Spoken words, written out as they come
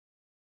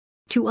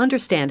To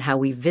understand how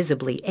we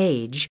visibly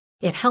age,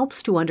 it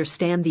helps to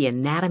understand the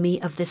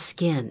anatomy of the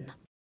skin.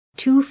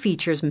 Two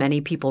features many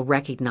people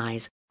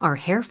recognize are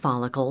hair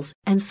follicles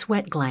and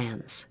sweat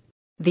glands.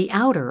 The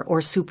outer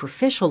or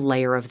superficial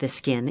layer of the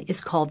skin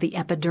is called the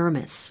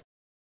epidermis.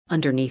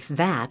 Underneath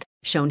that,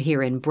 shown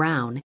here in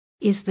brown,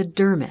 is the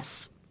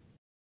dermis.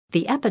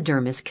 The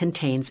epidermis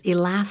contains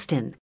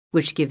elastin,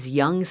 which gives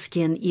young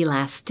skin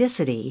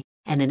elasticity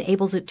and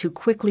enables it to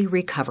quickly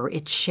recover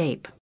its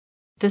shape.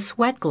 The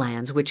sweat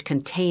glands, which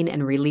contain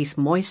and release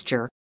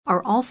moisture,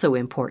 are also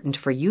important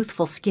for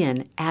youthful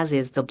skin, as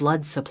is the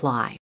blood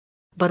supply.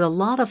 But a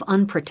lot of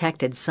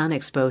unprotected sun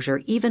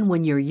exposure, even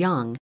when you're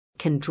young,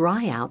 can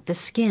dry out the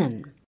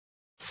skin.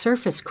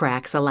 Surface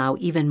cracks allow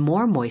even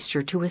more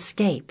moisture to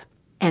escape,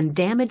 and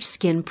damaged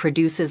skin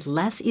produces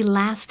less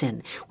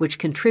elastin, which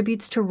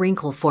contributes to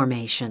wrinkle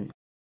formation.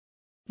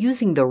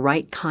 Using the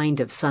right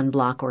kind of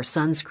sunblock or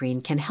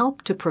sunscreen can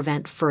help to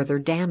prevent further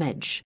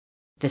damage.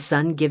 The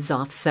sun gives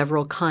off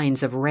several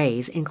kinds of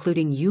rays,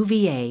 including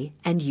UVA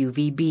and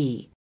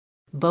UVB.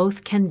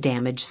 Both can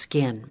damage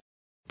skin.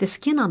 The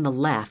skin on the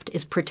left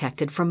is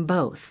protected from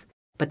both,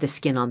 but the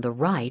skin on the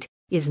right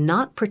is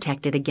not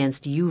protected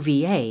against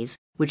UVAs,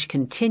 which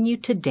continue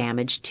to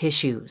damage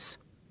tissues.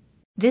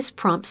 This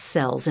prompts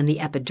cells in the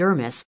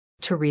epidermis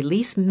to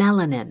release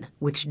melanin,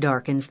 which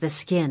darkens the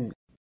skin.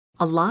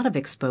 A lot of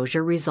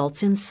exposure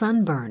results in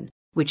sunburn,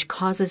 which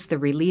causes the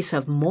release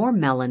of more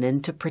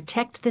melanin to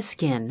protect the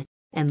skin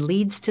and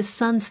leads to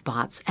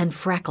sunspots and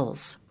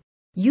freckles.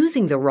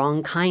 Using the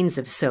wrong kinds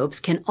of soaps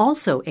can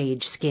also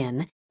age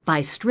skin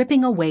by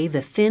stripping away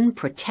the thin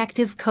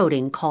protective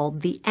coating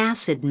called the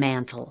acid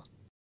mantle.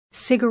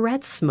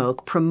 Cigarette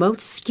smoke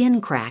promotes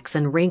skin cracks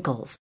and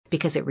wrinkles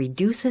because it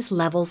reduces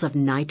levels of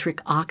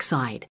nitric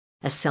oxide,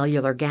 a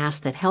cellular gas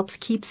that helps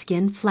keep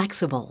skin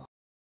flexible.